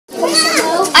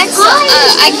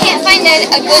I can't find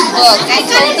a good book. I'm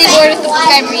totally bored with the book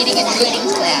I'm reading in reading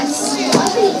class.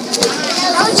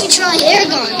 How would you try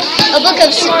Aragon? A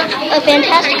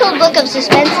fantastical book of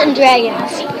suspense and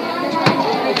dragons.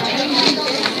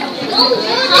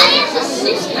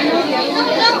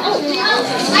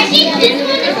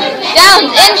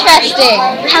 Sounds interesting.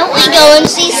 How about we go and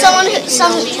see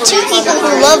two people who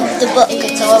love the book?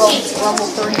 It's a little level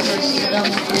 30 versus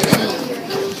level 15.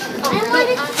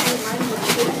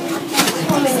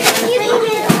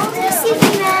 Excuse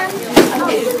me, ma'am.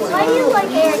 Why do you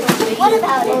like Aragon? What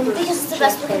about it? Because it's the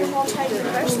best book in the whole entire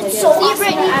universe. It's so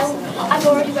awesome. I've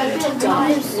already read it 10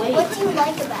 times. What do you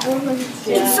like about it?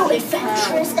 It's so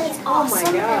adventurous and it's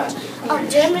awesome.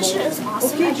 The animation is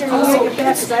awesome. And also,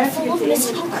 it's full of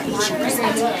mystical creatures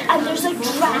and there's like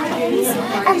dragons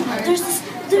and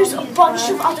there's a bunch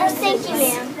of other things. Thank you,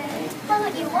 ma'am. How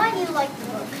about you? Why do you like the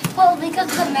book? Well,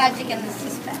 because of the magic and the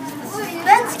suspense. The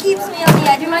suspense keeps me on the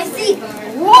edge of my seat.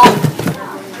 Whoa!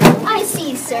 I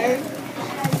see, sir.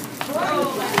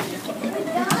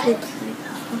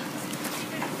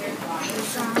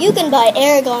 You can buy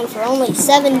Aragon for only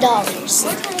 $7.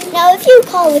 Now, if you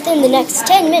call within the next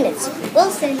 10 minutes,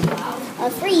 we'll send you a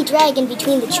free dragon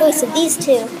between the choice of these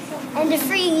two, and a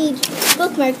free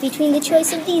bookmark between the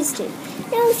choice of these two.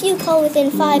 Now, if you call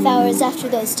within 5 hours after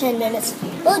those 10 minutes,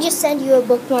 we'll just send you a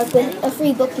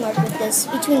free bookmark with this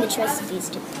between the choice of these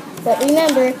two. But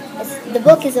remember, the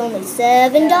book is only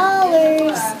 $7.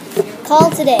 Call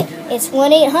today. It's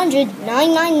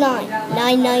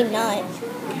 1-800-999-999.